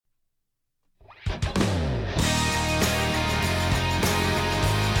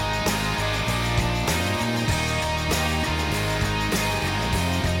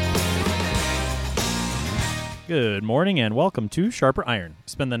Good morning and welcome to Sharper Iron.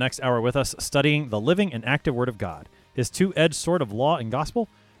 Spend the next hour with us studying the living and active Word of God, His two-edged sword of law and gospel,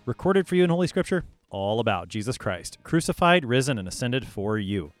 recorded for you in Holy Scripture, all about Jesus Christ, crucified, risen, and ascended for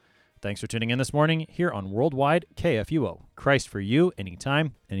you. Thanks for tuning in this morning here on Worldwide KFUO, Christ for you,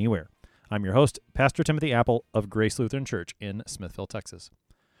 anytime, anywhere. I'm your host, Pastor Timothy Apple of Grace Lutheran Church in Smithville, Texas.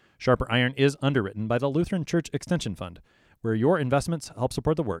 Sharper Iron is underwritten by the Lutheran Church Extension Fund, where your investments help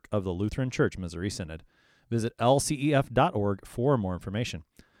support the work of the Lutheran Church Missouri Synod. Visit lcef.org for more information.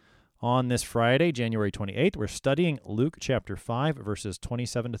 On this Friday, January 28th, we're studying Luke chapter 5, verses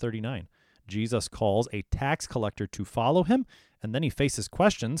 27 to 39. Jesus calls a tax collector to follow him, and then he faces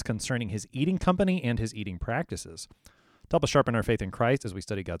questions concerning his eating company and his eating practices. To help us sharpen our faith in Christ as we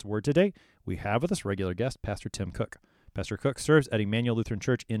study God's Word today, we have with us regular guest, Pastor Tim Cook. Pastor Cook serves at Emmanuel Lutheran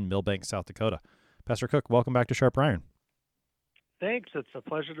Church in Millbank, South Dakota. Pastor Cook, welcome back to Sharper Iron. Thanks. It's a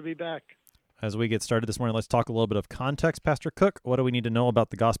pleasure to be back. As we get started this morning, let's talk a little bit of context. Pastor Cook, what do we need to know about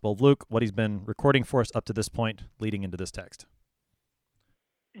the Gospel of Luke, what he's been recording for us up to this point leading into this text?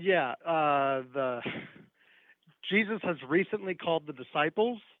 Yeah, Jesus has recently called the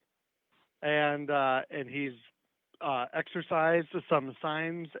disciples, and he's exercised some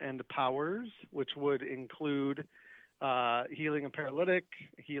signs and powers, which would include healing a paralytic,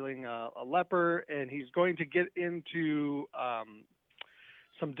 healing a leper, and he's going to get into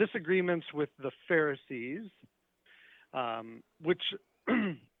some disagreements with the Pharisees, which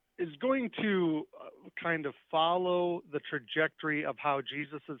is going to kind of follow the trajectory of how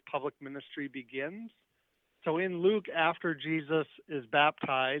Jesus' public ministry begins. So in Luke, after Jesus is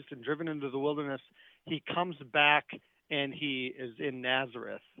baptized and driven into the wilderness, he comes back and he is in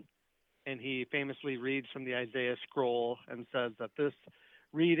Nazareth. And he famously reads from the Isaiah scroll and says that this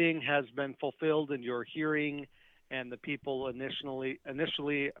reading has been fulfilled in your hearing. And the people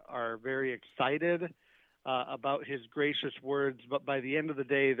initially are very excited about his gracious words, but by the end of the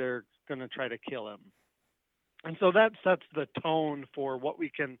day, they're going to try to kill him. And so that sets the tone for what we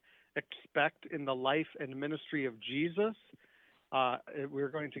can expect in the life and ministry of Jesus. We're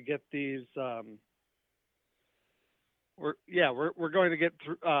going to get these. We're going to get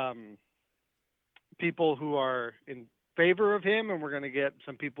people who are in favor of him, and we're going to get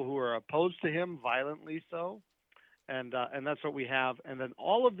some people who are opposed to him, violently so. And that's what we have. And then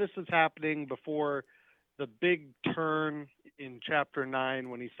all of this is happening before the big turn in chapter 9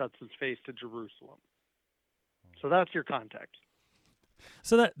 when he sets his face to Jerusalem. So that's your context.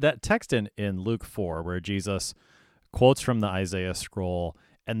 So that text in Luke 4 where Jesus quotes from the Isaiah scroll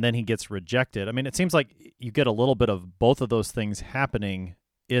and then he gets rejected, I mean, it seems like you get a little bit of both of those things happening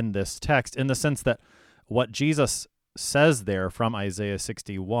in this text in the sense that what Jesus says there from Isaiah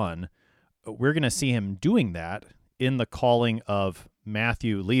 61, we're going to see him doing that in the calling of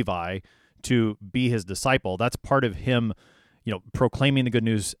Matthew Levi to be his disciple. That's part of him, proclaiming the good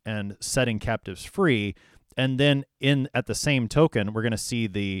news and setting captives free. And then at the same token, we're going to see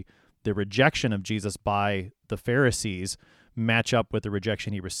the rejection of Jesus by the Pharisees match up with the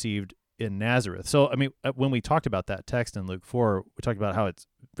rejection he received in Nazareth. So, I mean, when we talked about that text in Luke 4, we talked about how it's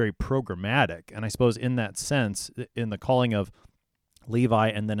very programmatic. And I suppose in that sense, in the calling of Levi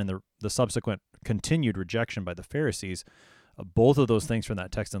and then in the subsequent continued rejection by the Pharisees, both of those things from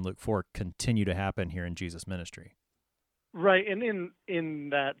that text in Luke 4 continue to happen here in Jesus' ministry. Right, and in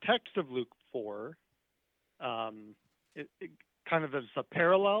that text of Luke 4, it kind of as the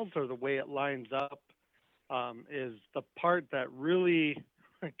parallels or the way it lines up is the part that really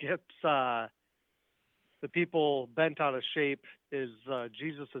gets the people bent out of shape is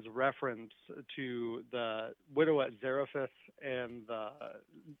Jesus' reference to the widow at Zarephath and the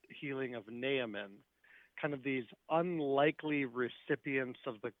healing of Naaman, kind of these unlikely recipients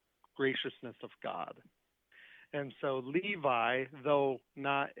of the graciousness of God. And so Levi, though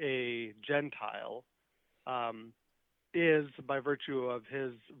not a Gentile, is, by virtue of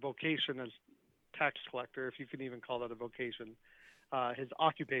his vocation as tax collector, if you can even call that a vocation, his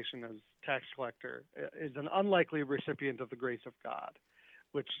occupation as tax collector, is an unlikely recipient of the grace of God,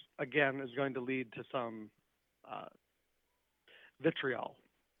 which, again, is going to lead to some vitriol.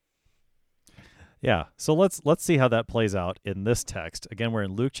 Yeah, so let's see how that plays out in this text. Again, we're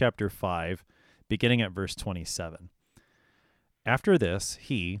in Luke chapter 5, beginning at verse 27. After this,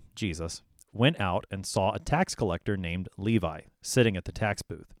 he, Jesus, went out and saw a tax collector named Levi sitting at the tax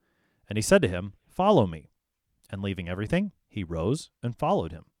booth. And he said to him, "Follow me." And leaving everything, he rose and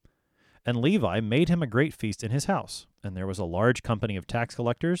followed him. And Levi made him a great feast in his house, and there was a large company of tax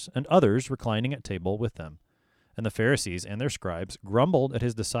collectors and others reclining at table with them. And the Pharisees and their scribes grumbled at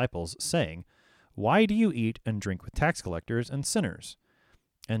his disciples, saying, "Why do you eat and drink with tax collectors and sinners?"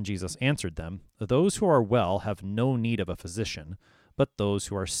 And Jesus answered them, Those who are well have no need of a physician, but those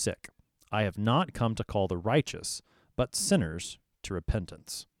who are sick. I have not come to call the righteous, but sinners to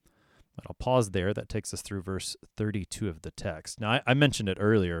repentance. And I'll pause there. That takes us through verse 32 of the text. Now, I mentioned it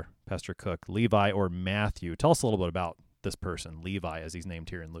earlier, Pastor Cook, Levi or Matthew. Tell us a little bit about this person, Levi, as he's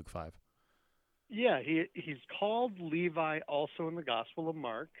named here in Luke 5. Yeah, he's called Levi also in the Gospel of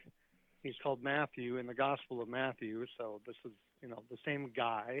Mark. He's called Matthew in the Gospel of Matthew, so this is, the same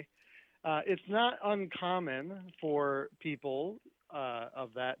guy. It's not uncommon for people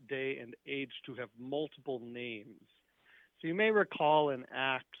of that day and age to have multiple names. So you may recall in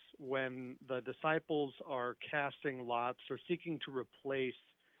Acts when the disciples are casting lots or seeking to replace,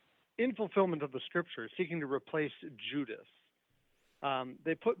 in fulfillment of the Scripture, seeking to replace Judas.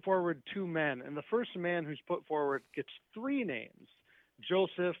 They put forward two men, and the first man who's put forward gets three names: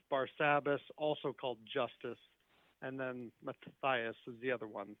 Joseph, Barsabbas, also called Justus, and then Matthias is the other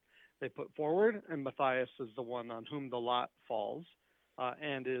one they put forward, and Matthias is the one on whom the lot falls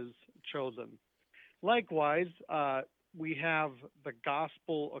and is chosen. Likewise, we have the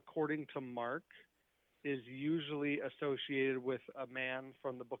Gospel according to Mark is usually associated with a man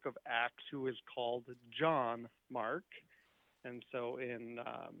from the book of Acts who is called John Mark. And so in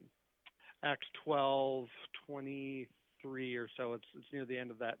Acts 12:23 or so, it's near the end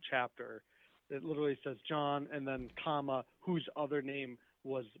of that chapter, it literally says John and then comma, whose other name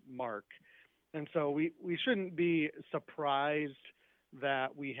was Mark. And so we shouldn't be surprised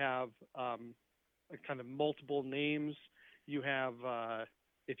that we have kind of multiple names. You have,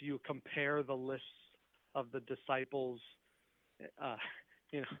 if you compare the lists of the disciples,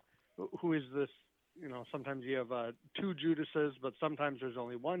 who is this? Sometimes you have two Judases, but sometimes there's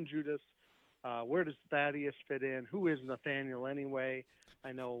only one Judas. Where does Thaddeus fit in? Who is Nathaniel anyway?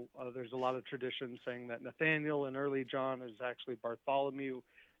 I know there's a lot of tradition saying that Nathaniel in early John is actually Bartholomew.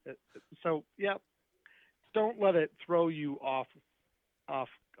 So, yeah, don't let it throw you off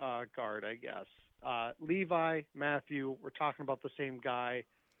guard, I guess. Levi, Matthew, we're talking about the same guy.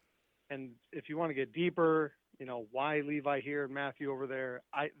 And if you want to get deeper, why Levi here and Matthew over there,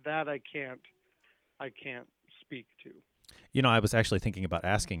 I can't speak to. I was actually thinking about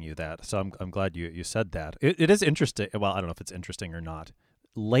asking you that, so I'm glad you said that. It is interesting. Well, I don't know if it's interesting or not.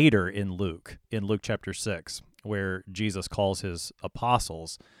 Later in Luke chapter 6, where Jesus calls his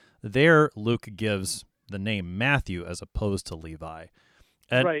apostles, there Luke gives the name Matthew as opposed to Levi.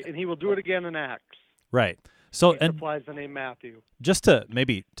 Right, and he will do it again in Acts. Right. So he supplies the name Matthew. Just to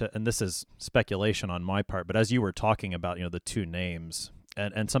and this is speculation on my part, but as you were talking about, the two names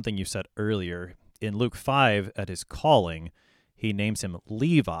and something you said earlier, in Luke 5, at his calling, he names him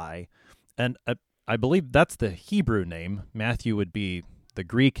Levi, and I believe that's the Hebrew name. Matthew would be the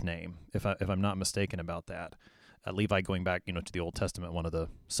Greek name, if I'm not mistaken about that. Levi going back, to the Old Testament, one of the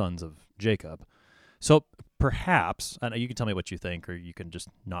sons of Jacob. So perhaps, and you can tell me what you think, or you can just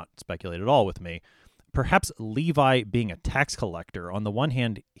not speculate at all with me. Perhaps Levi being a tax collector, on the one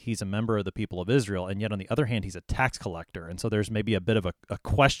hand, he's a member of the people of Israel, and yet on the other hand, he's a tax collector. And so there's maybe a bit of a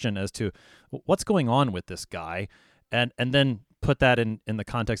question as to what's going on with this guy, and then put that in the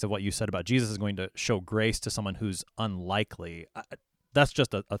context of what you said about Jesus is going to show grace to someone who's unlikely. That's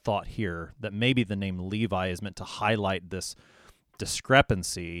just a thought here, that maybe the name Levi is meant to highlight this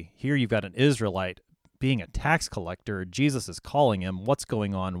discrepancy. Here you've got an Israelite being a tax collector. Jesus is calling him. What's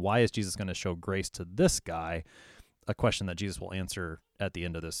going on? Why is Jesus going to show grace to this guy? A question that Jesus will answer at the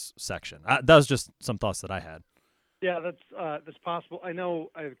end of this section. That was just some thoughts that I had. Yeah, that's possible. I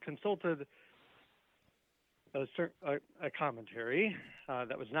know I've consulted a commentary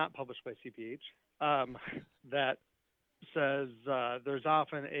that was not published by CPH that says there's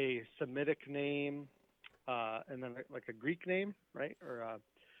often a Semitic name and then like a Greek name, right? Or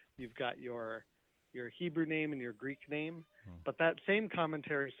you've got your Hebrew name and your Greek name. But that same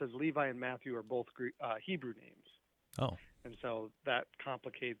commentary says Levi and Matthew are both Hebrew names. Oh. And so that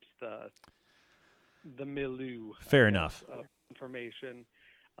complicates the milieu. Fair enough. Of information.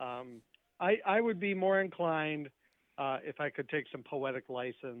 I would be more inclined, if I could take some poetic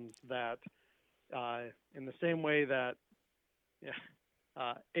license, that in the same way that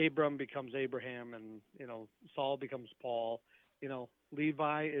Abram becomes Abraham and Saul becomes Paul,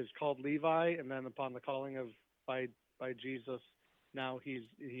 Levi is called Levi, and then upon the calling by Jesus, now he's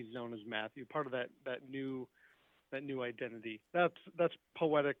known as Matthew. Part of that new identity. That's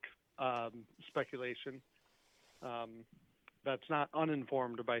poetic speculation. That's not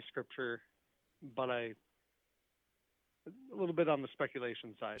uninformed by Scripture, but a little bit on the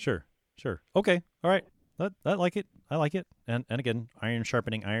speculation side. Sure. Okay. All right. I like it. I like it. And again, iron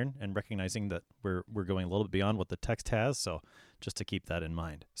sharpening iron, and recognizing that we're going a little bit beyond what the text has. So just to keep that in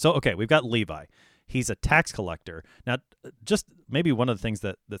mind. So okay, we've got Levi. He's a tax collector. Now, just maybe one of the things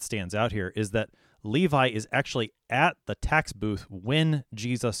that stands out here is that Levi is actually at the tax booth when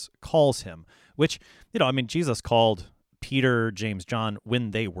Jesus calls him, which, Jesus called Peter, James, John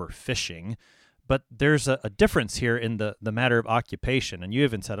when they were fishing. But there's a difference here in the matter of occupation. And you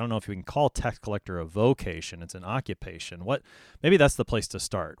even said, I don't know if you can call tax collector a vocation. It's an occupation. Maybe that's the place to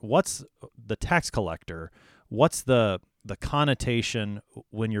start. What's the tax collector? What's the connotation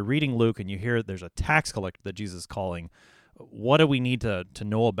when you're reading Luke and you hear there's a tax collector that Jesus is calling? What do we need to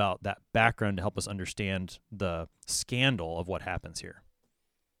know about that background to help us understand the scandal of what happens here?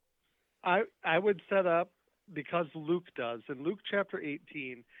 I would set up, because Luke does, in Luke chapter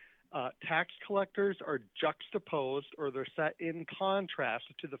 18, tax collectors are juxtaposed, or they're set in contrast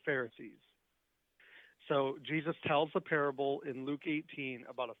to the Pharisees. So Jesus tells a parable in Luke 18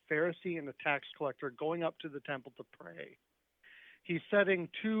 about a Pharisee and a tax collector going up to the temple to pray. He's setting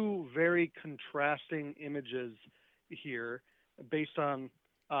two very contrasting images here based on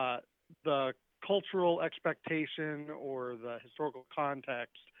the cultural expectation or the historical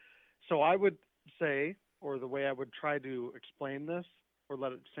context. So I would say, or the way I would try to explain this or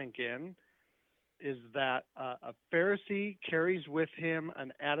let it sink in, is that a Pharisee carries with him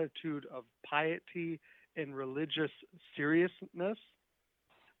an attitude of piety and religious seriousness,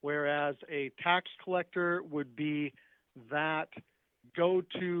 whereas a tax collector would be that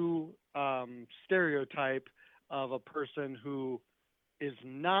go-to stereotype of a person who is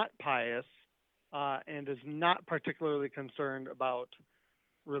not pious and is not particularly concerned about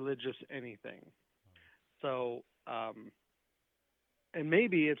religious anything. So, and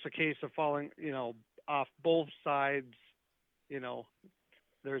maybe it's a case of falling, off both sides.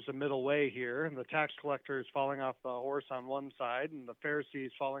 There's a middle way here, and the tax collector is falling off the horse on one side, and the Pharisee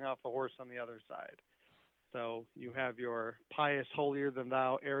is falling off the horse on the other side. So you have your pious,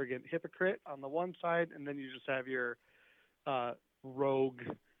 holier-than-thou, arrogant hypocrite on the one side, and then you just have your rogue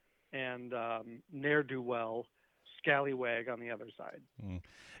and ne'er-do-well scallywag on the other side.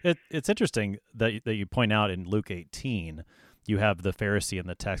 It's interesting that you point out in Luke 18, you have the Pharisee and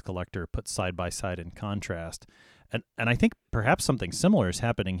the tax collector put side by side in contrast. And I think perhaps something similar is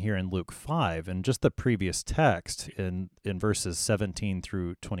happening here in Luke 5, and just the previous text in verses 17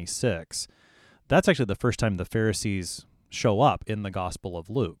 through 26. That's actually the first time the Pharisees show up in the Gospel of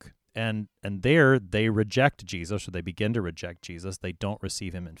Luke. And there they reject Jesus, or they begin to reject Jesus. They don't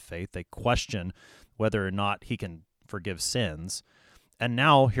receive him in faith. They question whether or not he can forgive sins. And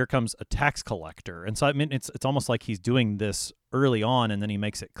now here comes a tax collector. And so, it's almost like he's doing this early on, and then he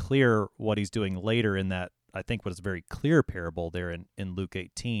makes it clear what he's doing later in that, I think, what is a very clear parable there in Luke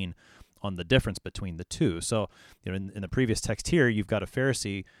 18 on the difference between the two. So, in the previous text here, you've got a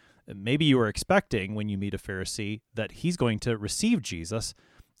Pharisee. Maybe you were expecting when you meet a Pharisee that he's going to receive Jesus,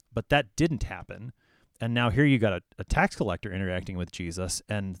 but that didn't happen. And now here you got a tax collector interacting with Jesus,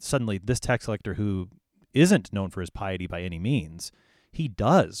 and suddenly this tax collector, who isn't known for his piety by any means, he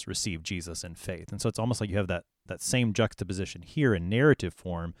does receive Jesus in faith. And so it's almost like you have that same juxtaposition here in narrative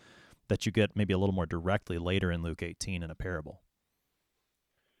form that you get maybe a little more directly later in Luke 18 in a parable.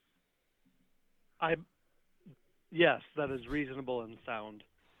 Yes, that is reasonable and sound.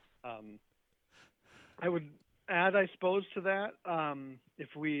 I would add, I suppose, to that, if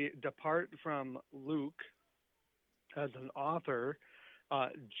we depart from Luke as an author,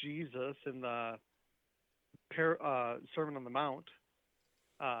 Jesus in the Sermon on the Mount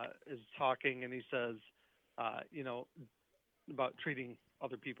is talking, and he says, about treating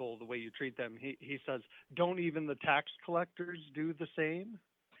other people the way you treat them. He says, don't even the tax collectors do the same?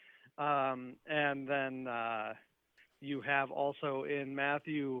 And then you have also in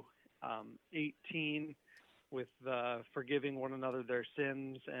Matthew 18 with the forgiving one another their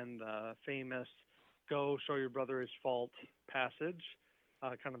sins, and the famous go show your brother his fault passage,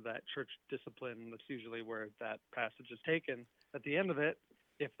 kind of that church discipline. That's usually where that passage is taken. At the end of it,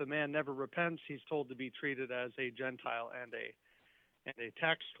 if the man never repents, he's told to be treated as a Gentile and a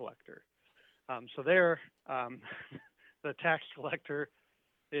tax collector. So there, the tax collector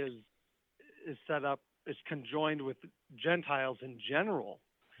is set up, is conjoined with Gentiles in general,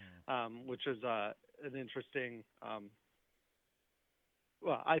 which is an interesting.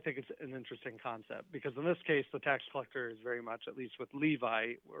 Well, I think it's an interesting concept, because in this case, the tax collector is very much, at least with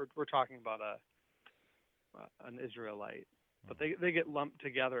Levi, we're talking about an Israelite, but they get lumped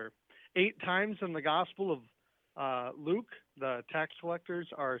together 8 times in the Gospel of Luke. The tax collectors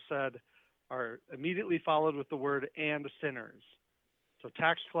are immediately followed with the word "and sinners." So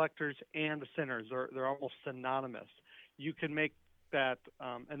tax collectors and sinners, they're almost synonymous. You can make that,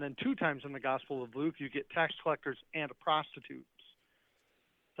 and then 2 times in the Gospel of Luke, you get tax collectors and prostitutes.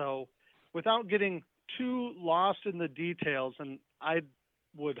 So without getting too lost in the details, and I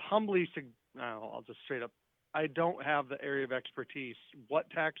would humbly, I'll just straight up, I don't have the area of expertise. What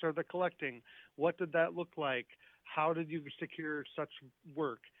tax are they collecting? What did that look like? How did you secure such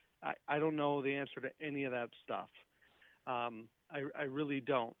work? I don't know the answer to any of that stuff. I really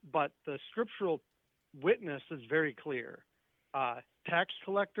don't. But the scriptural witness is very clear. Tax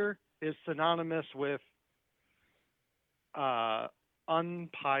collector is synonymous with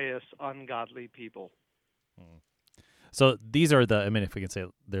unpious, ungodly people. So these are if we can say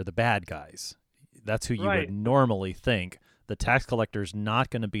they're the bad guys. That's who you would normally think. The tax collector's not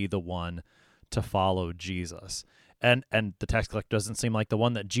going to be the one to follow Jesus. And the tax collector doesn't seem like the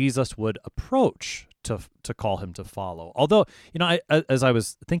one that Jesus would approach to call him to follow. Although, as I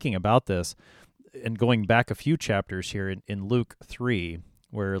was thinking about this and going back a few chapters here in Luke 3,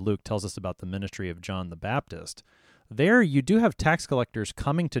 where Luke tells us about the ministry of John the Baptist, there you do have tax collectors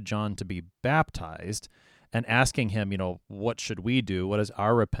coming to John to be baptized and asking him, what should we do? What does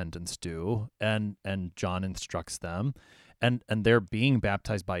our repentance do? And John instructs them, and they're being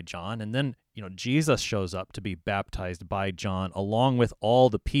baptized by John. And then, Jesus shows up to be baptized by John along with all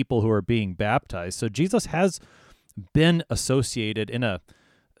the people who are being baptized. So Jesus has been associated in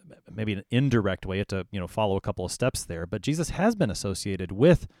maybe an indirect way. You have to, follow a couple of steps there, but Jesus has been associated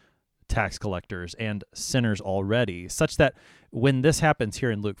with tax collectors and sinners already, such that when this happens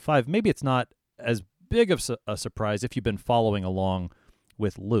here in Luke 5, maybe it's not as big of a surprise if you've been following along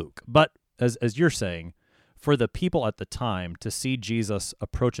with Luke. But as you're saying, for the people at the time to see Jesus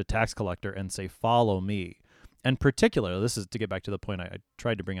approach a tax collector and say, "Follow me," and particularly, this is to get back to the point I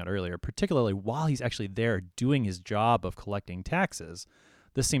tried to bring out earlier, particularly while he's actually there doing his job of collecting taxes,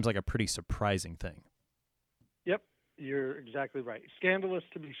 this seems like a pretty surprising thing. Yep, you're exactly right. Scandalous,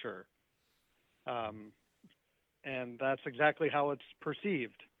 to be sure. And that's exactly how it's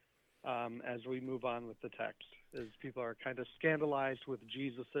perceived as we move on with the text, is people are kind of scandalized with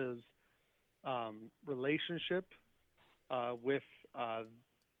Jesus's relationship with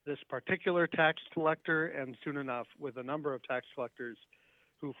this particular tax collector, and soon enough with a number of tax collectors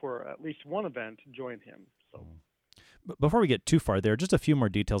who, for at least one event, join him. So, before we get too far there, just a few more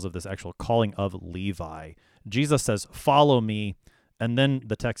details of this actual calling of Levi. Jesus says, "Follow me," and then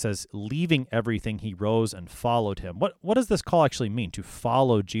the text says, "Leaving everything, he rose and followed him." What does this call actually mean, to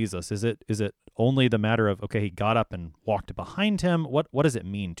follow Jesus? Is it only the matter of, okay, he got up and walked behind him? What does it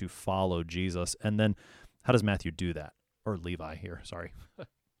mean to follow Jesus? And then how does Matthew do that? Or Levi here, sorry.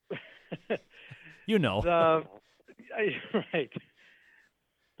 Right.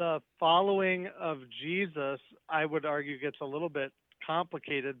 The following of Jesus, I would argue, gets a little bit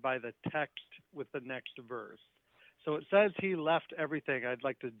complicated by the text with the next verse. So it says he left everything. I'd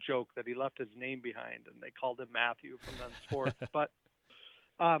like to joke that he left his name behind, and they called him Matthew from thenceforth. But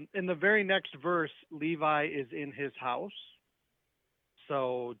in the very next verse, Levi is in his house.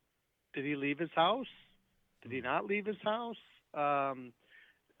 So did he leave his house? Did he not leave his house?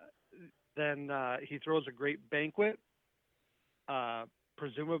 Then he throws a great banquet,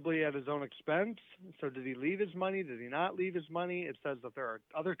 presumably at his own expense. So did he leave his money? Did he not leave his money? It says that there are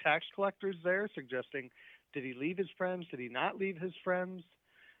other tax collectors there, suggesting, did he leave his friends? Did he not leave his friends?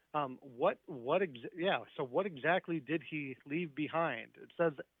 So what exactly did he leave behind? It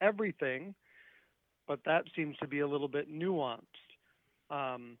says everything, but that seems to be a little bit nuanced.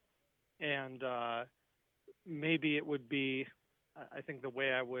 Maybe it would be, I think the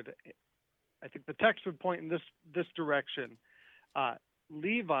text would point in this direction.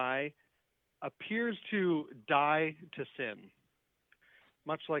 Levi appears to die to sin,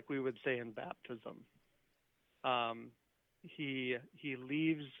 much like we would say in baptism. He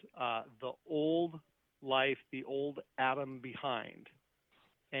leaves the old life, the old Adam behind,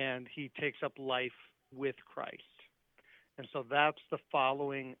 and he takes up life with Christ. And so that's the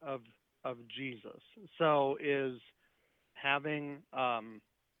following of Jesus. So is having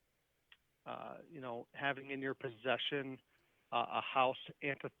having in your possession a house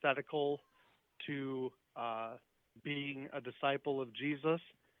antithetical to being a disciple of Jesus?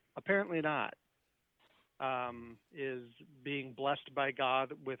 Apparently not. Is being blessed by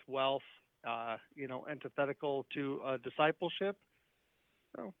God with wealth, antithetical to discipleship?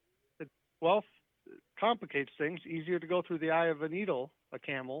 No. Wealth complicates things. Easier to go through the eye of a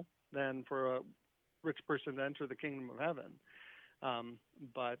camel, than for a rich person to enter the kingdom of heaven.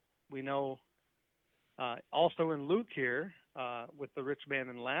 But we know also in Luke here, with the rich man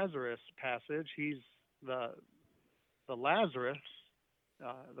and Lazarus passage, he's the Lazarus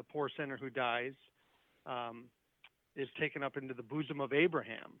the poor sinner who dies, is taken up into the bosom of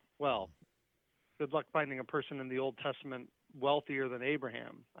Abraham. Well, good luck finding a person in the Old Testament wealthier than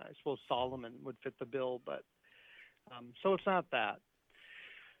Abraham. I suppose Solomon would fit the bill, but so it's not that.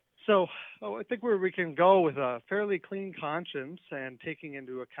 So I think where we can go with a fairly clean conscience and taking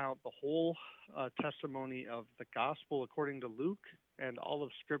into account the whole testimony of the gospel according to Luke and all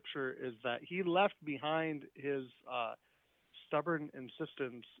of Scripture is that he left behind his stubborn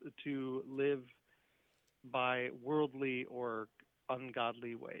insistence to live by worldly or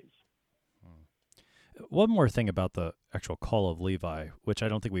ungodly ways. One more thing about the actual call of Levi, which I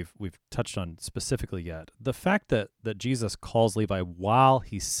don't think we've touched on specifically yet. The fact that Jesus calls Levi while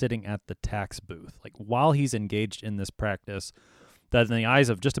he's sitting at the tax booth, like while he's engaged in this practice, that in the eyes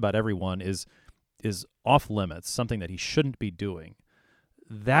of just about everyone is off limits, something that he shouldn't be doing.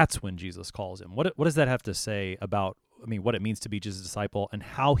 That's when Jesus calls him. What does that have to say about, what it means to be Jesus' disciple and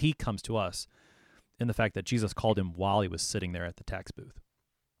how he comes to us in the fact that Jesus called him while he was sitting there at the tax booth?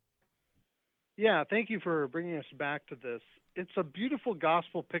 Yeah, thank you for bringing us back to this. It's a beautiful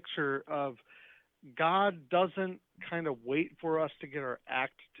gospel picture of God doesn't kind of wait for us to get our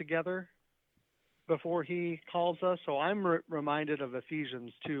act together before he calls us. So I'm reminded of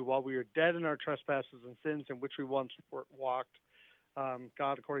Ephesians 2. While we were dead in our trespasses and sins in which we once walked,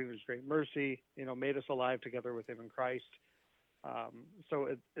 God, according to his great mercy, made us alive together with him in Christ. So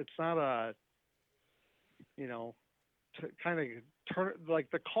it's not a, to kind of turn,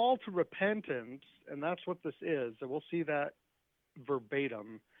 like the call to repentance, and that's what this is. And we'll see that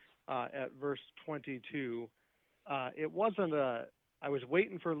verbatim at verse 22. It wasn't I was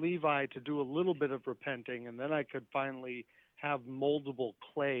waiting for Levi to do a little bit of repenting, and then I could finally have moldable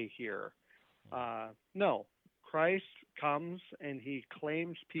clay here. No, Christ comes and he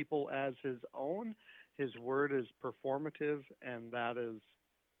claims people as his own. His word is performative, and that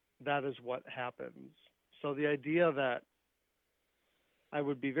is what happens. So the idea that I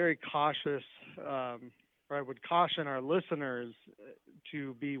would be very cautious, or I would caution our listeners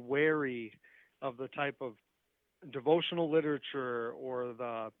to be wary of the type of devotional literature or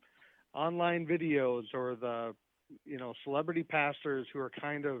the online videos or the, celebrity pastors who are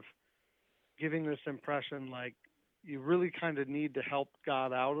kind of giving this impression like you really kind of need to help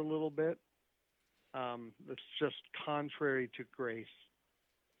God out a little bit. It's just contrary to grace.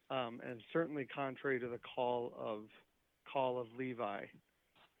 And certainly contrary to the call of Levi.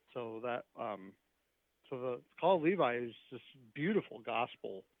 So that so the call of Levi is this beautiful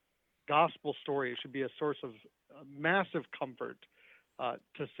gospel story. It should be a source of massive comfort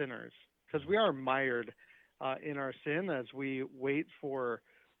to sinners, because we are mired in our sin as we wait for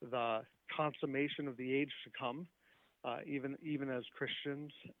the consummation of the age to come, even as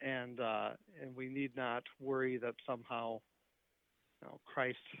Christians, and we need not worry that somehow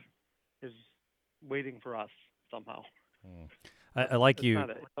Christ is waiting for us somehow. I like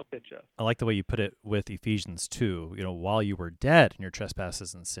I like the way you put it with Ephesians 2, while you were dead in your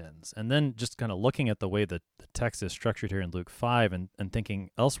trespasses and sins. And then just kind of looking at the way that the text is structured here in Luke 5 and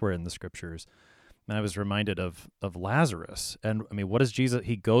thinking elsewhere in the scriptures, and I was reminded of Lazarus. And what does Jesus?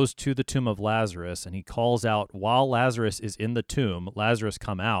 He goes to the tomb of Lazarus and he calls out while Lazarus is in the tomb, Lazarus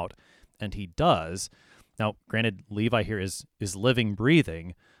come out, and he does. Now, granted, Levi here is living,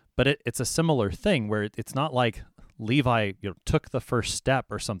 breathing, but it's a similar thing where it's not like Levi took the first step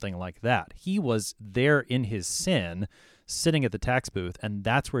or something like that. He was there in his sin, sitting at the tax booth, and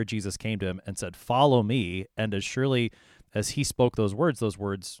that's where Jesus came to him and said, "Follow me." And as surely as he spoke those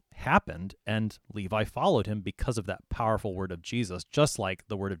words happened, and Levi followed him because of that powerful word of Jesus, just like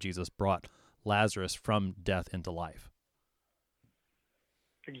the word of Jesus brought Lazarus from death into life.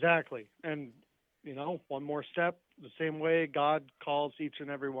 Exactly. And one more step, the same way God calls each and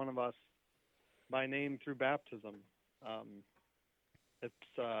every one of us by name through baptism.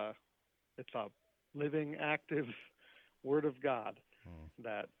 It's a living, active word of God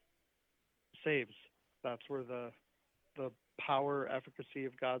that saves. That's where the power, efficacy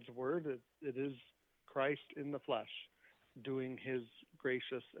of God's word, it is Christ in the flesh doing his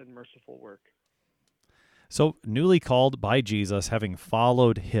gracious and merciful work. So, newly called by Jesus, having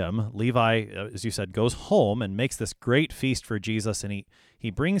followed him, Levi, as you said, goes home and makes this great feast for Jesus, and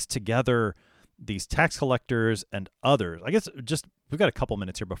he brings together these tax collectors and others. I guess we've got a couple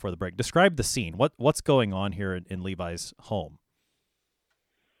minutes here before the break. Describe the scene. What's going on here in Levi's home?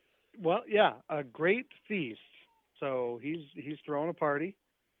 Well, yeah, a great feast. So he's throwing a party.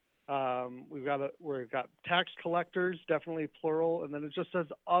 We've got tax collectors, definitely plural, and then it just says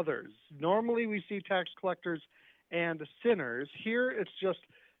others. Normally we see tax collectors and sinners. Here it's just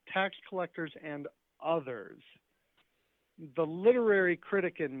tax collectors and others. the literary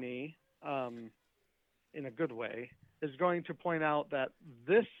critic in me, in a good way, is going to point out that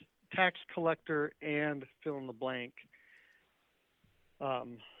this tax collector and fill in the blank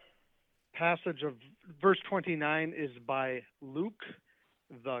passage of verse 29 is by Luke,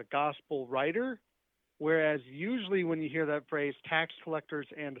 the gospel writer, whereas usually when you hear that phrase, tax collectors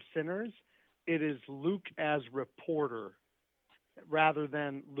and sinners, it is Luke as reporter rather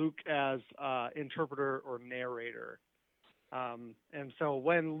than Luke as interpreter or narrator. And so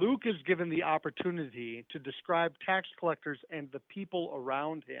when Luke is given the opportunity to describe tax collectors and the people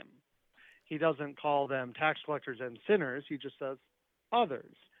around him, he doesn't call them tax collectors and sinners. He just says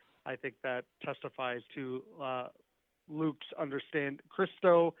others. I think that testifies to Luke's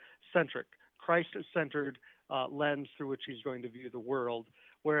Christocentric, Christ-centered lens through which he's going to view the world.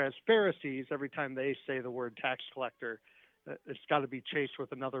 Whereas Pharisees, every time they say the word tax collector, it's got to be chased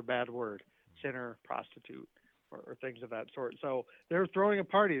with another bad word, sinner, prostitute, or things of that sort. So they're throwing a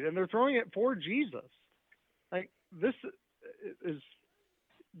party, and they're throwing it for Jesus. Like, this is,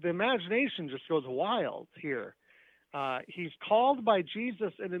 the imagination just goes wild here. He's called by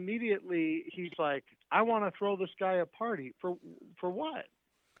Jesus, and immediately he's like, I want to throw this guy a party. For what?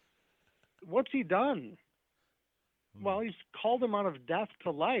 What's he done? Well, he's called him out of death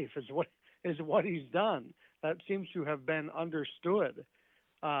to life is what he's done. That seems to have been understood,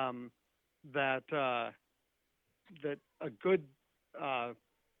 that a good, a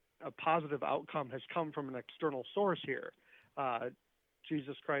positive outcome has come from an external source here.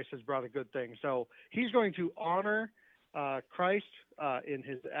 Jesus Christ has brought a good thing. So he's going to honor Christ in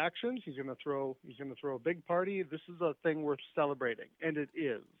his actions. He's going to throw a big party. This is a thing worth celebrating, and it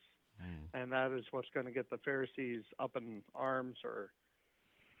is. And that is what's going to get the Pharisees up in arms or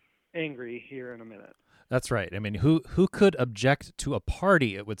angry here in a minute. That's right. I mean, who could object to a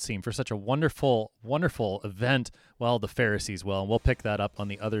party, it would seem, for such a wonderful, wonderful event? Well, the Pharisees will, and we'll pick that up on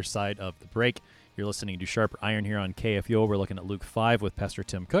the other side of the break. You're listening to Sharper Iron here on KFUO. We're looking at Luke 5 with Pastor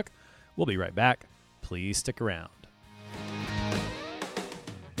Tim Cook. We'll be right back. Please stick around.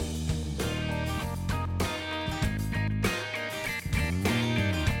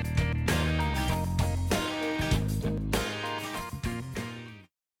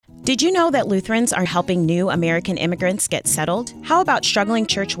 Did you know that Lutherans are helping new American immigrants get settled? How about struggling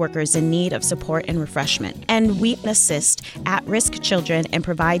church workers in need of support and refreshment? And we assist at-risk children and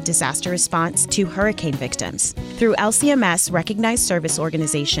provide disaster response to hurricane victims. Through LCMS recognized service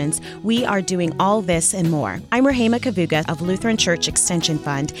organizations, we are doing all this and more. I'm Rahema Kavuga of Lutheran Church Extension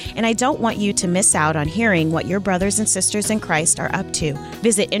Fund, and I don't want you to miss out on hearing what your brothers and sisters in Christ are up to.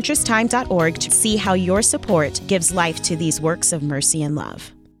 Visit interesttime.org to see how your support gives life to these works of mercy and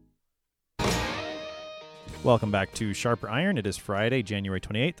love. Welcome back to Sharper Iron. It is Friday, January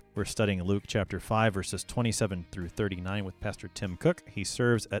 28th. We're studying Luke chapter 5, verses 27 through 39 with Pastor Tim Cook. He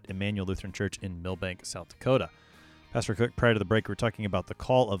serves at Emmanuel Lutheran Church in Millbank, South Dakota. Pastor Cook, prior to the break, we were talking about the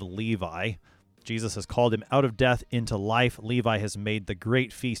call of Levi. Jesus has called him out of death into life. Levi has made the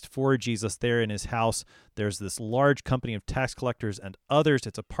great feast for Jesus there in his house. There's this large company of tax collectors and others.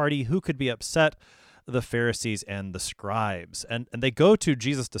 It's a party. Who could be upset? The Pharisees and the scribes. And they go to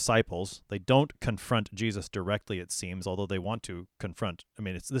Jesus' disciples. They don't confront Jesus directly, it seems, although they want to confront. I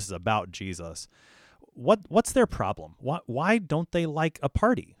mean, this is about Jesus. What's their problem? Why don't they like a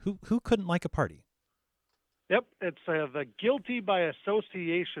party? Who couldn't like a party? Yep, it's the guilty by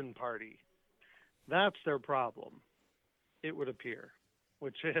association party. That's their problem, it would appear,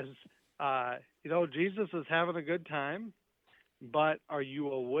 which is, Jesus is having a good time, but are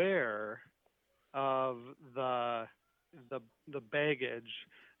you aware of the baggage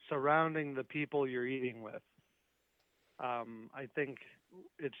surrounding the people you're eating with? I think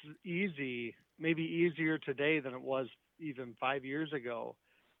it's maybe easier today than it was even 5 years ago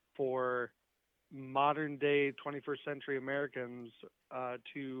for modern day 21st century Americans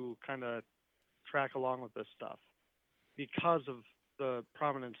to kind of track along with this stuff because of the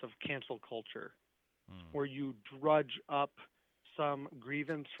prominence of cancel culture, where you drudge up some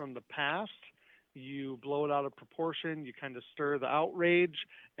grievance from the past, you blow it out of proportion, you kind of stir the outrage,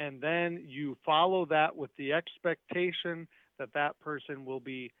 and then you follow that with the expectation that that person will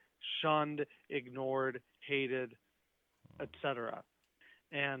be shunned, ignored, hated, etc.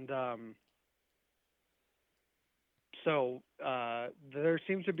 And so there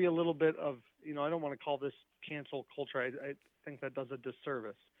seems to be a little bit of, I don't want to call this cancel culture. I think that does a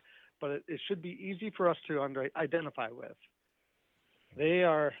disservice. But it should be easy for us to identify with.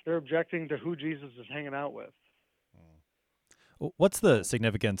 They're objecting to who Jesus is hanging out with. What's the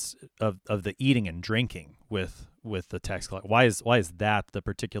significance of the eating and drinking with the tax collector? Why is that the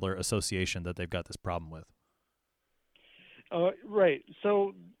particular association that they've got this problem with? Right.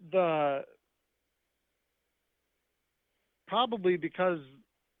 So probably because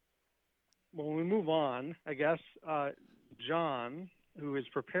when we move on, I guess John, who is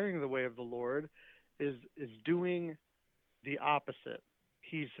preparing the way of the Lord, is doing the opposite.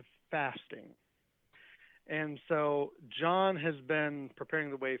 He's fasting. And so John has been preparing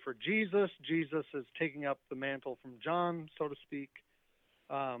the way for Jesus. Jesus is taking up the mantle from John, so to speak,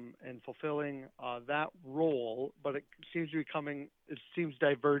 and fulfilling that role. But it seems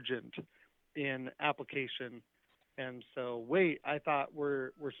divergent in application. And so, I thought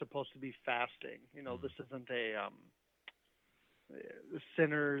we're supposed to be fasting. This isn't a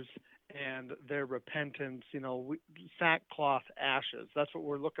sinners and their repentance, sackcloth, ashes. That's what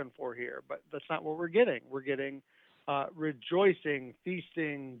we're looking for here. But that's not what we're getting. We're getting rejoicing,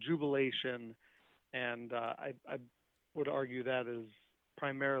 feasting, jubilation. And I would argue that is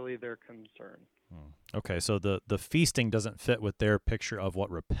primarily their concern. Okay, so the feasting doesn't fit with their picture of what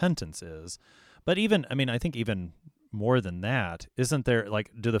repentance is. But I think even more than that, isn't there,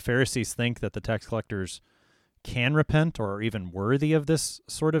 do the Pharisees think that the tax collectors can repent or are even worthy of this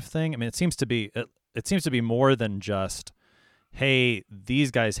sort of thing? I mean, it seems to be more than just, hey,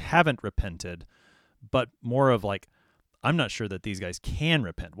 these guys haven't repented, but more of I'm not sure that these guys can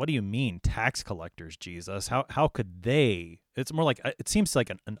repent. What do you mean, tax collectors, Jesus? How could they? It's more like, it seems like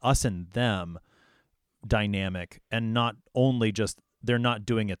an us and them dynamic, and not only just they're not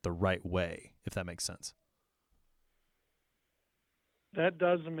doing it the right way, if that makes sense. That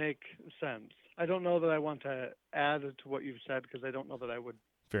does make sense. I don't know that I want to add to what you've said because I don't know that I would.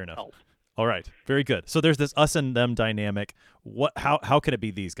 Fair enough. Help. All right. Very good. So there's this us and them dynamic. How could it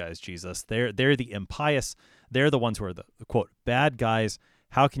be these guys, Jesus? They're the impious. They're the ones who are the, quote, bad guys.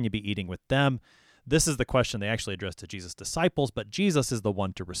 How can you be eating with them? This is the question they actually addressed to Jesus' disciples, but Jesus is the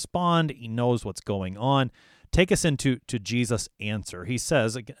one to respond. He knows what's going on. Take us into Jesus' answer. He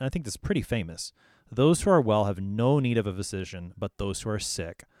says, again, I think this is pretty famous, those who are well have no need of a physician, but those who are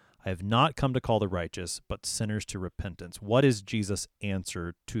sick. I have not come to call the righteous, but sinners to repentance. What is Jesus'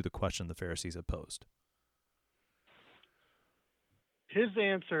 answer to the question the Pharisees have posed? His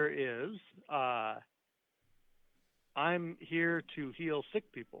answer is, I'm here to heal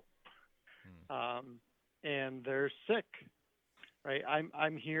sick people. And they're sick, right?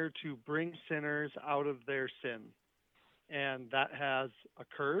 I'm here to bring sinners out of their sin. And that has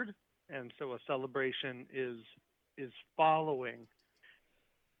occurred, and so a celebration is following.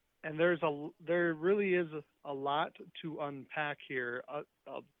 And there really is a lot to unpack here. A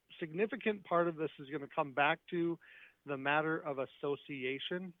significant part of this is going to come back to the matter of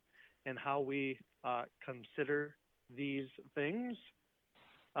association and how we consider these things.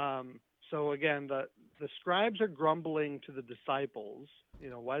 So again, the scribes are grumbling to the disciples.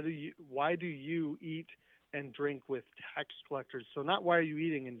 Why do you eat and drink with tax collectors? So not why are you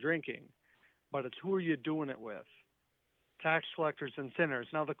eating and drinking, but it's who are you doing it with? Tax collectors and sinners.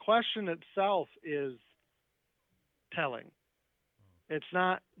 Now the question itself is telling. It's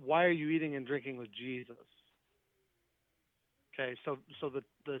not why are you eating and drinking with Jesus. Okay, so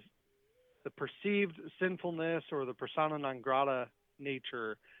the perceived sinfulness or the persona non grata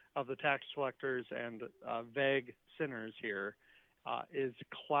nature of the tax collectors and vague sinners here is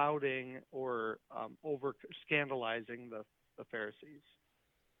clouding or over scandalizing the Pharisees.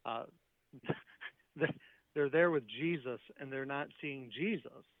 They're there with Jesus and they're not seeing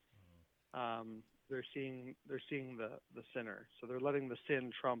Jesus. They're seeing the sinner. So they're letting the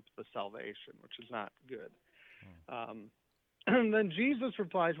sin trump the salvation, which is not good. And then Jesus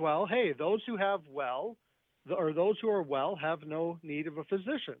replies, well, hey, those who are well have no need of a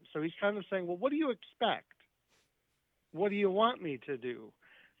physician. So he's kind of saying, well, what do you expect? What do you want me to do?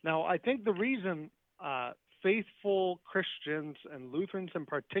 Now, I think the reason faithful Christians and Lutherans in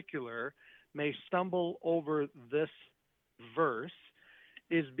particular may stumble over this verse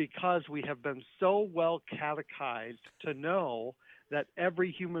is because we have been so well catechized to know that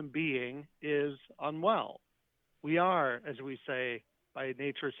every human being is unwell. We are, as we say, by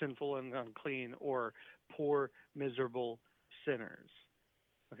nature sinful and unclean, or poor, miserable sinners.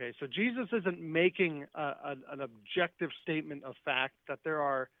 Okay, so Jesus isn't making an objective statement of fact that there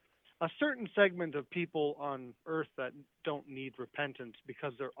are a certain segment of people on earth that don't need repentance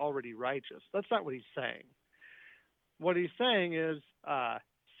because they're already righteous. That's not what he's saying. What he's saying is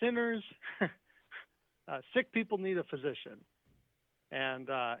sinners, sick people need a physician. And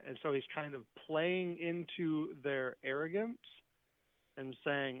so he's kind of playing into their arrogance and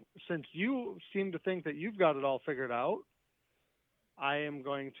saying, since you seem to think that you've got it all figured out, I am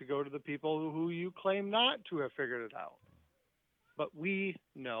going to go to the people who you claim not to have figured it out. But we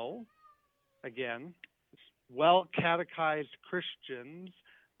know, again, well-catechized Christians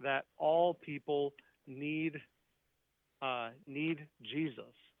that all people need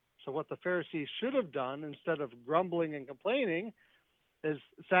Jesus. So what the Pharisees should have done, instead of grumbling and complaining, is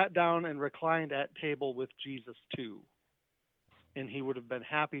sat down and reclined at table with Jesus too, and he would have been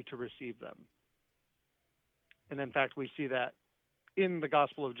happy to receive them. And in fact, we see that in the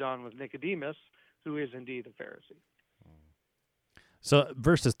Gospel of John with Nicodemus, who is indeed a Pharisee. So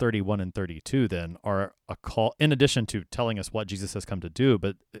verses 31 and 32 then are a call, in addition to telling us what Jesus has come to do,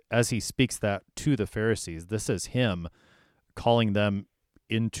 but as he speaks that to the Pharisees, this is him calling them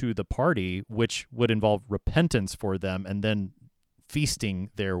into the party, which would involve repentance for them and then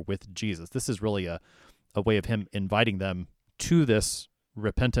feasting there with Jesus. This is really a way of him inviting them to this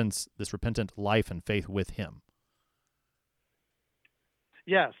repentance, this repentant life and faith with him.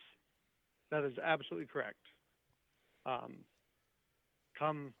 Yes, that is absolutely correct.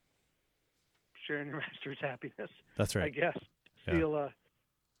 Come share in your master's happiness. That's right. I guess. Yeah. Feel a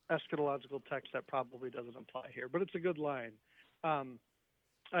eschatological text that probably doesn't apply here, but it's a good line.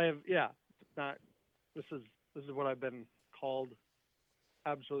 This is what I've been called,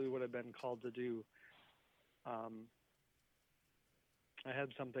 absolutely what I've been called to do. I had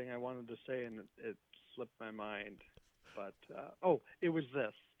something I wanted to say and it slipped my mind, but it was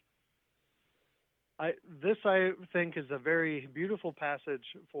this. I think is a very beautiful passage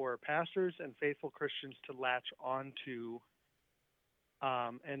for pastors and faithful Christians to latch onto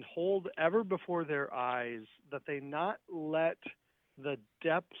and hold ever before their eyes, that they not let the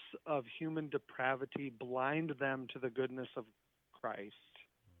depths of human depravity blind them to the goodness of Christ,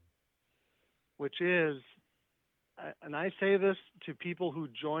 which is, and I say this to people who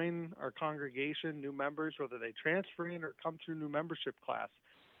join our congregation, new members, whether they transfer in or come through new membership class,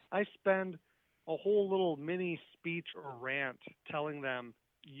 I spend a whole little mini speech or rant telling them,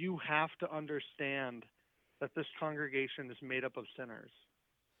 you have to understand that this congregation is made up of sinners.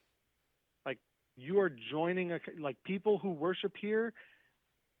 Like, you are joining people who worship here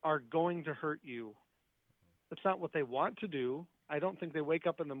are going to hurt you. That's not what they want to do. I don't think they wake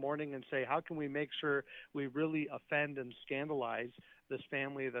up in the morning and say, how can we make sure we really offend and scandalize this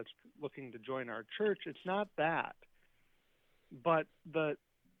family that's looking to join our church? It's not that. But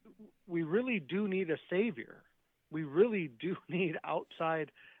we really do need a savior. We really do need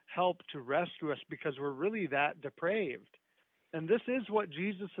outside help to rescue us because we're really that depraved. And this is what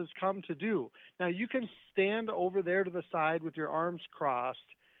Jesus has come to do. Now, you can stand over there to the side with your arms crossed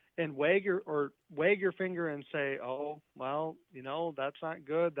and wag your finger and say, oh, well, that's not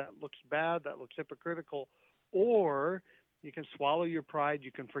good. That looks bad. That looks hypocritical. Or you can swallow your pride.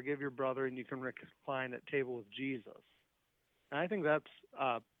 You can forgive your brother, and you can recline at table with Jesus. And I think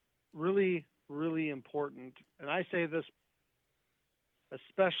that's really, really important. And I say this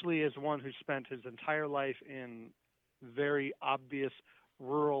especially as one who spent his entire life in very obvious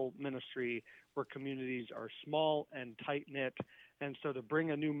rural ministry where communities are small and tight-knit. And so to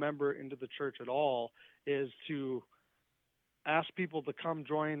bring a new member into the church at all is to ask people to come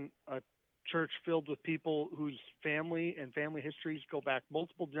join a church filled with people whose family and family histories go back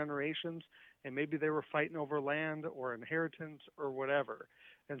multiple generations, and maybe they were fighting over land or inheritance or whatever.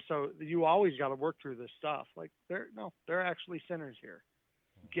 And so you always got to work through this stuff. Like, they're actually sinners here.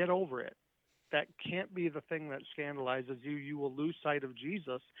 Get over it. That can't be the thing that scandalizes you. You will lose sight of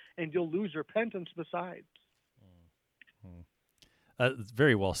Jesus, and you'll lose repentance besides.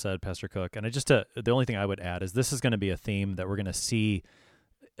 Very well said, Pastor Cook. And the only thing I would add is this is going to be a theme that we're going to see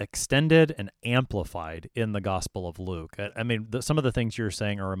extended and amplified in the Gospel of Luke. I mean, some of the things you're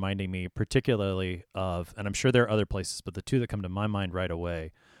saying are reminding me particularly of, and I'm sure there are other places, but the two that come to my mind right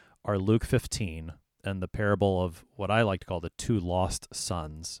away are Luke 15 and the parable of what I like to call the two lost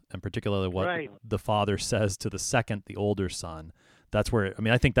sons, and particularly what the father says to the second, the older son. That's where,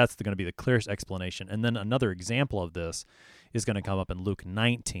 I think that's going to be the clearest explanation. And then another example of this is going to come up in Luke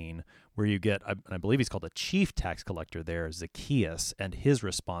 19, where you get, I believe he's called the chief tax collector there, Zacchaeus, and his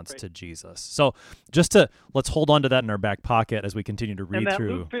response to Jesus. So let's hold on to that in our back pocket as we continue to read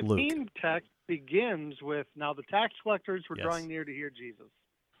through Luke 15 text begins with, now the tax collectors were drawing near to hear Jesus.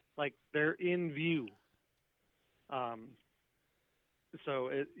 Like, they're in view.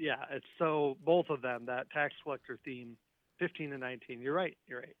 So both of them, that tax collector theme, 15 and 19. You're right.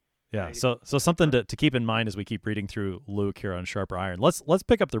 Yeah. So something to keep in mind as we keep reading through Luke here on Sharper Iron. Let's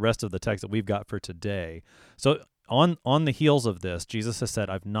pick up the rest of the text that we've got for today. So on the heels of this, Jesus has said,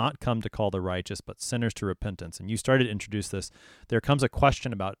 "I've not come to call the righteous, but sinners to repentance." And you started to introduce this. There comes a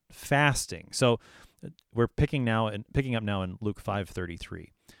question about fasting. So we're picking up now in Luke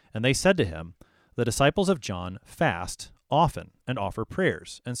 5:33. And they said to him, "The disciples of John fast often and offer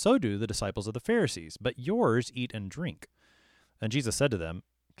prayers, and so do the disciples of the Pharisees, but yours eat and drink. And Jesus said to them,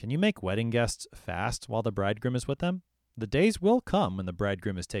 Can you make wedding guests fast while the bridegroom is with them? The days will come when the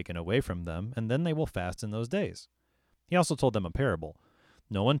bridegroom is taken away from them, and then they will fast in those days. He also told them a parable.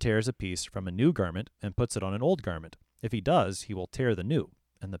 No one tears a piece from a new garment and puts it on an old garment. If he does, he will tear the new,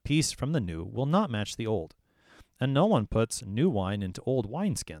 and the piece from the new will not match the old. And no one puts new wine into old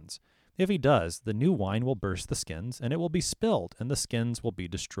wineskins. If he does, the new wine will burst the skins, and it will be spilled, and the skins will be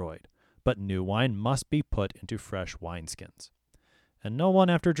destroyed. But new wine must be put into fresh wineskins. And no one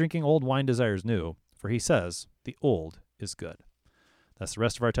after drinking old wine desires new, for he says, the old is good. That's the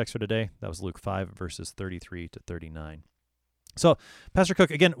rest of our text for today. That was Luke 5, verses 33 to 39. So, Pastor Cook,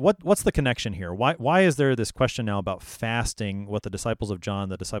 again, what's the connection here? Why is there this question now about fasting, what the disciples of John,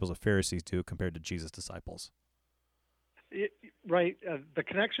 the disciples of Pharisees do compared to Jesus' disciples? Right. The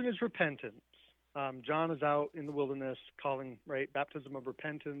connection is repentance. John is out in the wilderness calling, right, baptism of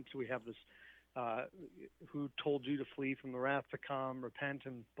repentance. We have this, who told you to flee from the wrath to come, repent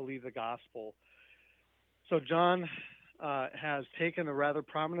and believe the gospel. So John has taken a rather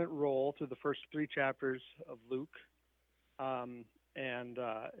prominent role through the first 3 chapters of Luke, and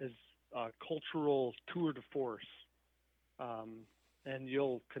is a cultural tour de force. And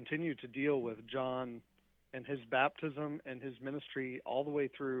you'll continue to deal with John and his baptism and his ministry all the way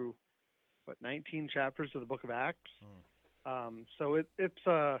through, 19 chapters of the book of Acts. So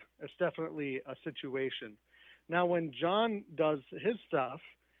it's definitely a situation. Now, when John does his stuff,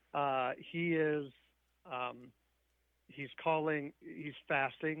 he's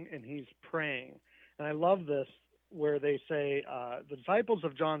fasting, and he's praying. And I love this, where they say the disciples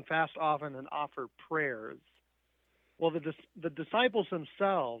of John fast often and offer prayers. Well, the disciples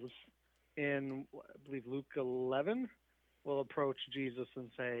themselves, in, I believe, Luke 11, will approach Jesus and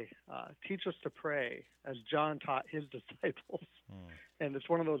say, teach us to pray, as John taught his disciples. And it's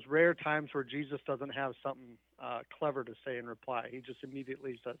one of those rare times where Jesus doesn't have something clever to say in reply. He just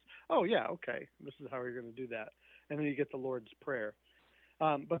immediately says, oh, yeah, okay, this is how you're going to do that. And then you get the Lord's Prayer.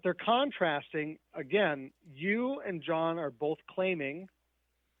 But they're contrasting, again, you and John are both claiming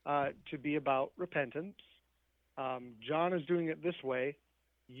to be about repentance. John is doing it this way.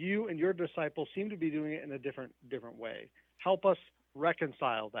 You and your disciples seem to be doing it in a different way. Help us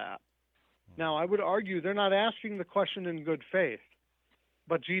reconcile that. Now, I would argue they're not asking the question in good faith,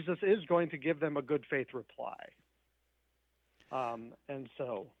 but Jesus is going to give them a good faith reply. And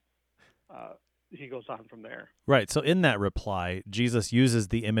so he goes on from there. Right. So in that reply, Jesus uses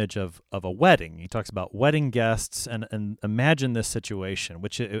the image of a wedding. He talks about wedding guests, and imagine this situation,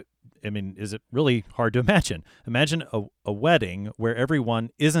 which, is it really hard to imagine? Imagine a wedding where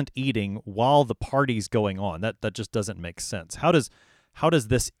everyone isn't eating while the party's going on. That just doesn't make sense. How does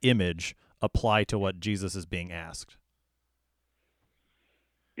this image apply to what Jesus is being asked?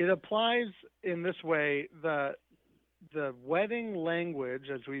 It applies in this way. The wedding language,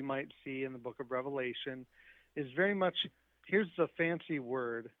 as we might see in the book of Revelation, is very much, here's the fancy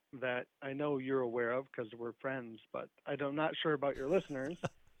word that I know you're aware of because we're friends, but I'm not sure about your listeners,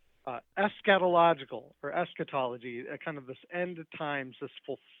 eschatological or eschatology, kind of this end times, this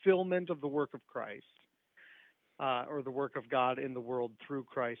fulfillment of the work of Christ, or the work of God in the world through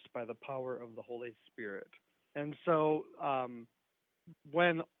Christ by the power of the Holy Spirit. And so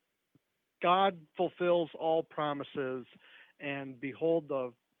when God fulfills all promises, and behold,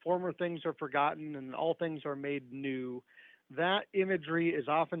 the former things are forgotten and all things are made new, that imagery is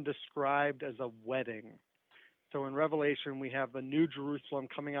often described as a wedding. So in Revelation, we have the New Jerusalem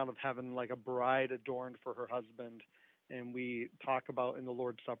coming out of heaven like a bride adorned for her husband. And we talk about in the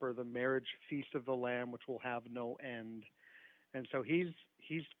Lord's Supper the marriage feast of the Lamb, which will have no end. And so he's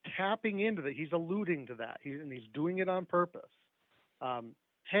tapping into that. He's alluding to that. He's doing it on purpose.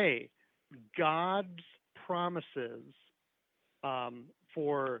 Hey, God's promises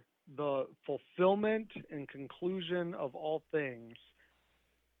for the fulfillment and conclusion of all things,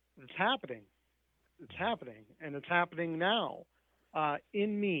 it's happening. It's happening, and it's happening now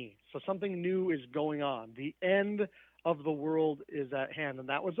in me. So something new is going on. The end of the world is at hand, and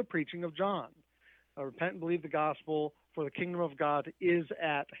that was the preaching of John. Repent and believe the gospel, for the kingdom of God is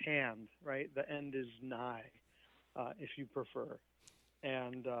at hand, right? The end is nigh, if you prefer.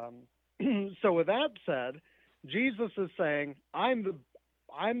 And so with that said, Jesus is saying, I'm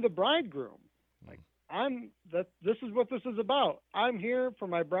the bridegroom. Like this is what this is about. I'm here for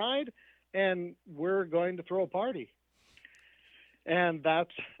my bride, and we're going to throw a party. And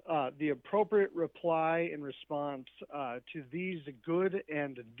that's the appropriate reply in response to these good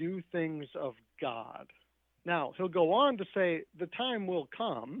and new things of God. Now, he'll go on to say, the time will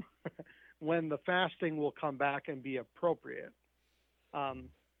come when the fasting will come back and be appropriate. And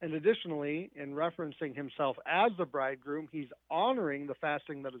additionally, in referencing himself as the bridegroom, he's honoring the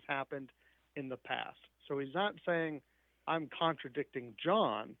fasting that has happened in the past. So he's not saying, I'm contradicting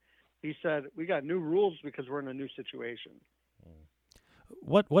John. He said, we got new rules because we're in a new situation.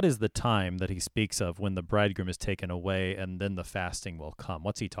 What is the time that he speaks of when the bridegroom is taken away and then the fasting will come?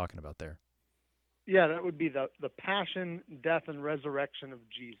 What's he talking about there? Yeah, that would be the passion, death, and resurrection of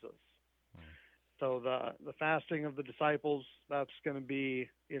Jesus. So the fasting of the disciples, that's going to be,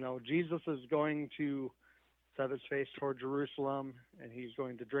 Jesus is going to set his face toward Jerusalem, and he's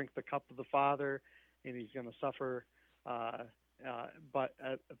going to drink the cup of the Father, and he's going to suffer, but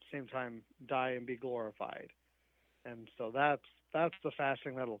at the same time die and be glorified. And so that's the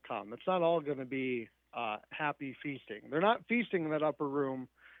fasting that'll come. It's not all going to be happy feasting. They're not feasting in that upper room,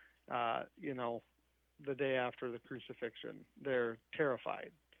 the day after the crucifixion. They're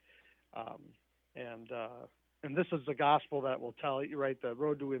terrified. And this is the gospel that will tell you, right? The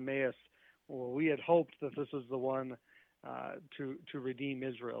road to Emmaus. Well, we had hoped that this is the one to redeem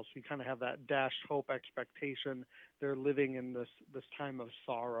Israel. So you kind of have that dashed hope expectation. They're living in this time of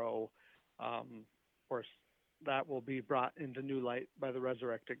sorrow. Of course, that will be brought into new light by the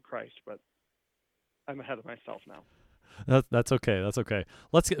resurrected Christ. But I'm ahead of myself now. That's okay. That's okay.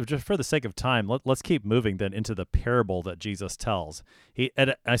 Let's get, just for the sake of time, let's keep moving then into the parable that Jesus tells.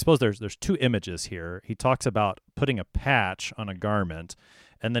 I suppose there's two images here. He talks about putting a patch on a garment,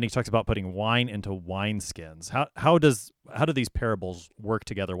 and then he talks about putting wine into wineskins. How do these parables work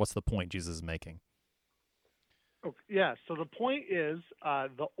together? What's the point Jesus is making? Okay, yeah. So the point is,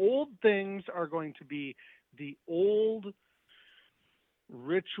 the old things are going to be the old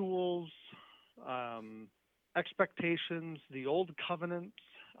rituals, expectations, the old covenants,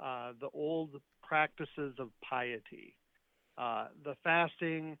 the old practices of piety, the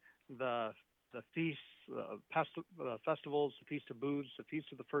fasting, the feasts, the festivals, the Feast of Booths, the Feast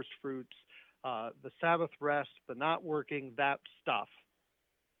of the First Fruits, the Sabbath rest, the not working, that stuff,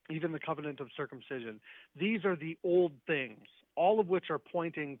 even the covenant of circumcision. These are the old things, all of which are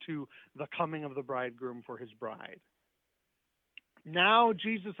pointing to the coming of the bridegroom for his bride. Now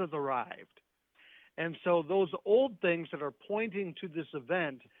Jesus has arrived. And so those old things that are pointing to this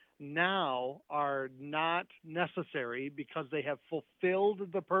event now are not necessary because they have fulfilled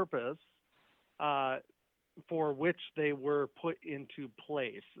the purpose for which they were put into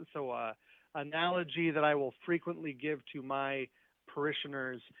place. So analogy that I will frequently give to my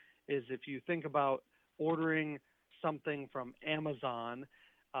parishioners is if you think about ordering something from Amazon,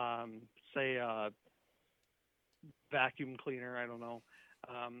 say a vacuum cleaner, I don't know,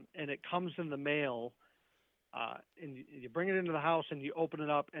 and it comes in the mail, and you bring it into the house and you open it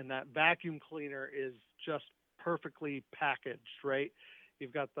up, and that vacuum cleaner is just perfectly packaged, right?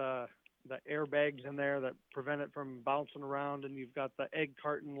 You've got the airbags in there that prevent it from bouncing around, and you've got the egg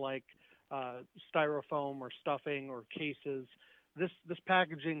carton like styrofoam or stuffing or cases. This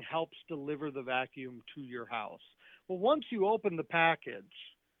packaging helps deliver the vacuum to your house. Well, once you open the package,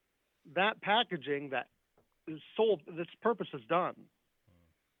 that packaging that is sold, its purpose is done.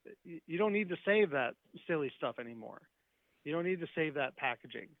 You don't need to save that silly stuff anymore. You don't need to save that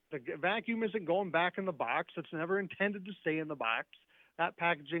packaging. The vacuum isn't going back in the box. It's never intended to stay in the box. That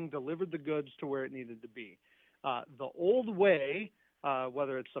packaging delivered the goods to where it needed to be. The old way,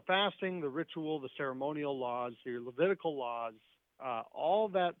 whether it's the fasting, the ritual, the ceremonial laws, your Levitical laws, all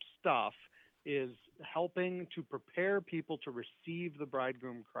that stuff is helping to prepare people to receive the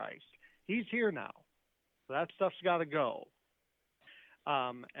bridegroom Christ. He's here now. So that stuff's got to go.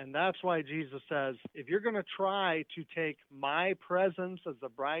 And that's why Jesus says, if you're going to try to take my presence as the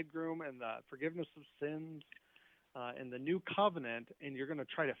bridegroom and the forgiveness of sins and the new covenant, and you're going to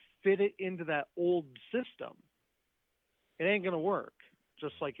try to fit it into that old system, it ain't going to work.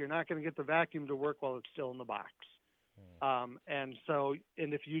 Just like you're not going to get the vacuum to work while it's still in the box.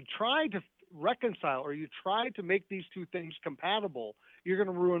 And if you try to reconcile or you try to make these two things compatible, you're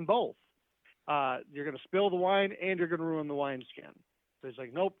going to ruin both. You're going to spill the wine and you're going to ruin the wineskin. So he's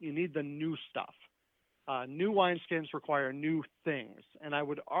like, nope, you need the new stuff. New wineskins require new things. And I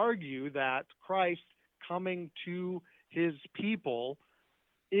would argue that Christ coming to his people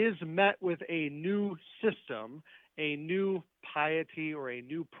is met with a new system, a new piety, or a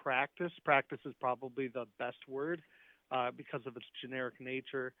new practice. Practice is probably the best word because of its generic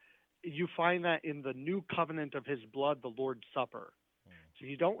nature. You find that in the new covenant of his blood, the Lord's Supper. So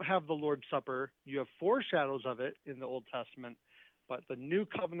you don't have the Lord's Supper. You have foreshadows of it in the Old Testament, but the new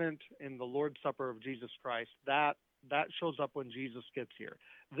covenant in the Lord's Supper of Jesus Christ, that shows up when Jesus gets here.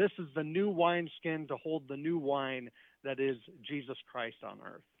 This is the new wineskin to hold the new wine that is Jesus Christ on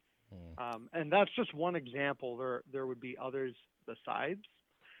earth. And that's just one example. There would be others besides.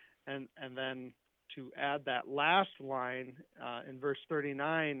 And then to add that last line in verse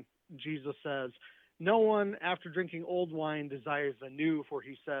 39, Jesus says, "No one after drinking old wine desires the new, for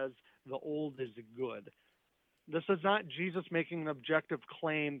he says the old is good." This is not Jesus making an objective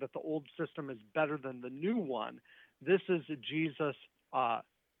claim that the old system is better than the new one. This is Jesus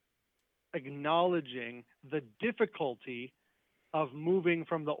acknowledging the difficulty of moving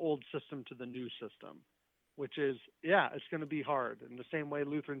from the old system to the new system, which is, it's going to be hard. In the same way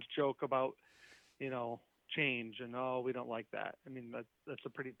Lutherans joke about, change and, we don't like that. I mean, that's a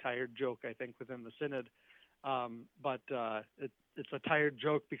pretty tired joke, I think, within the Synod. But it's a tired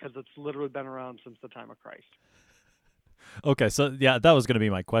joke because it's literally been around since the time of Christ. Okay, so that was going to be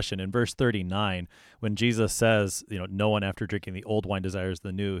my question. In verse 39, when Jesus says, no one after drinking the old wine desires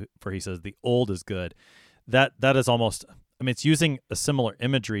the new, for he says the old is good, that is almost, it's using a similar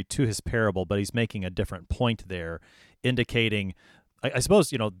imagery to his parable, but he's making a different point there, indicating, I suppose,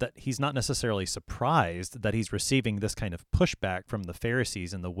 that he's not necessarily surprised that he's receiving this kind of pushback from the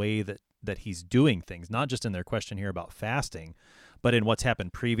Pharisees in the way that he's doing things, not just in their question here about fasting, but in what's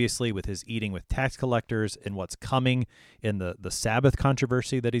happened previously with his eating with tax collectors and what's coming in the Sabbath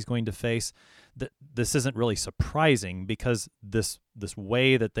controversy that he's going to face. This isn't really surprising because this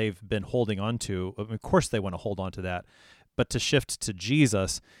way that they've been holding on to, of course they want to hold on to that, but to shift to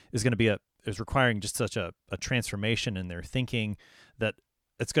Jesus is going to be is requiring just such a transformation in their thinking that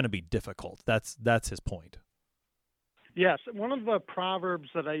it's going to be difficult. That's his point. Yes, one of the proverbs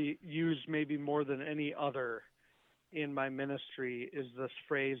that I use maybe more than any other in my ministry is this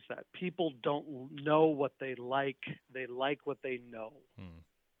phrase that people don't know what they like what they know.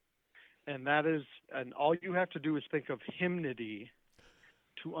 And that is, and all you have to do is think of hymnody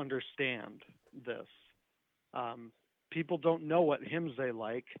to understand this. People don't know what hymns they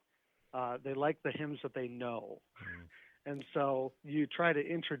like the hymns that they know. And so you try to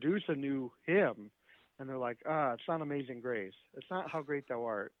introduce a new hymn and they're like, it's not Amazing Grace. It's not How Great Thou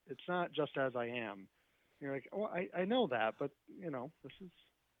Art. It's not Just As I Am. You're like, I know that, but this is,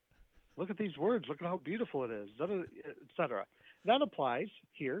 look at these words, look at how beautiful it is, etc. That applies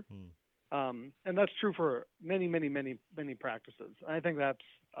here, and that's true for many, many, many, many practices. I think that's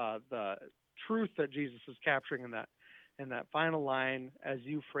the truth that Jesus is capturing in that final line, as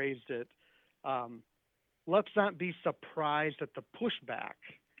you phrased it. Let's not be surprised at the pushback,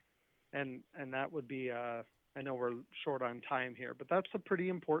 and that would be. I know we're short on time here, but that's a pretty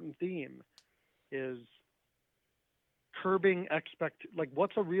important theme. Is curbing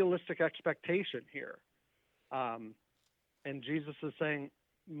what's a realistic expectation here? And Jesus is saying,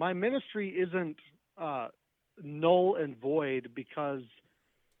 my ministry isn't null and void because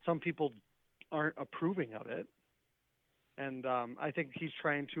some people aren't approving of it. And I think he's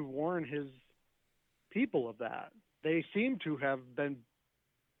trying to warn his people of that. They seem to have been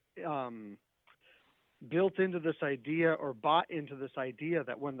built into this idea or bought into this idea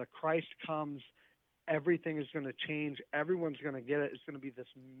that when the Christ comes, everything is going to change. Everyone's going to get it. It's going to be this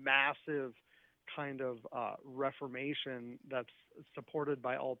massive kind of reformation that's supported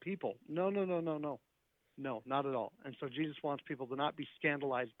by all people. No, not at all. And so Jesus wants people to not be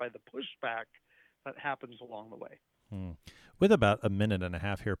scandalized by the pushback that happens along the way. With about a minute and a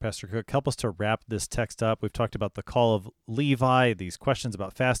half here, Pastor Cook, help us to wrap this text up. We've talked about the call of Levi, these questions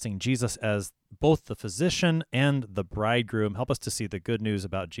about fasting, Jesus as both the physician and the bridegroom. Help us to see the good news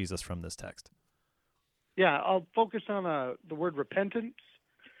about Jesus from this text. Yeah, I'll focus on the word repentance,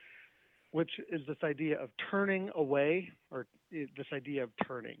 which is this idea of turning away, or this idea of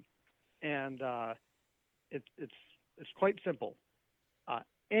turning. And it's quite simple.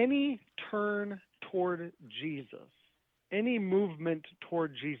 Any turn toward Jesus, any movement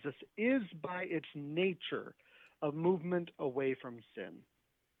toward Jesus is by its nature a movement away from sin.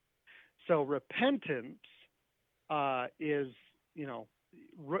 So repentance is,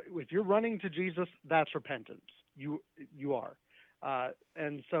 if you're running to Jesus, that's repentance. You are.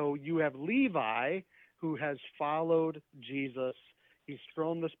 And so you have Levi, who has followed Jesus. He's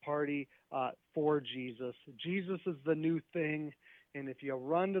thrown this party for Jesus. Jesus is the new thing, and if you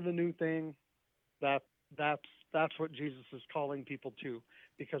run to the new thing, that's what Jesus is calling people to,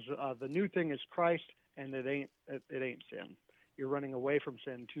 because the new thing is Christ, and it ain't sin. You're running away from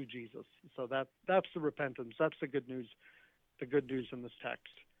sin to Jesus. So that's the repentance. That's the good news. The good news in this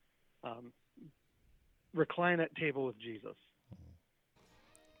text. Recline at table with Jesus.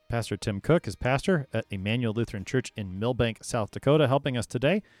 Pastor Tim Cook is pastor at Emmanuel Lutheran Church in Milbank, South Dakota, helping us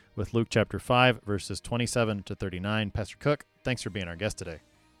today with Luke chapter 5, verses 27 to 39. Pastor Cook, thanks for being our guest today.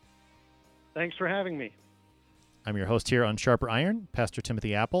 Thanks for having me. I'm your host here on Sharper Iron, Pastor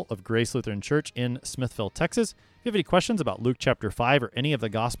Timothy Apple of Grace Lutheran Church in Smithville, Texas. If you have any questions about Luke chapter 5 or any of the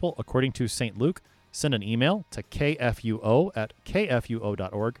gospel according to St. Luke, send an email to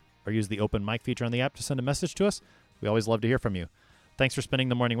kfuo@kfuo.org or use the open mic feature on the app to send a message to us. We always love to hear from you. Thanks for spending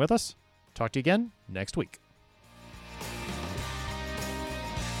the morning with us. Talk to you again next week.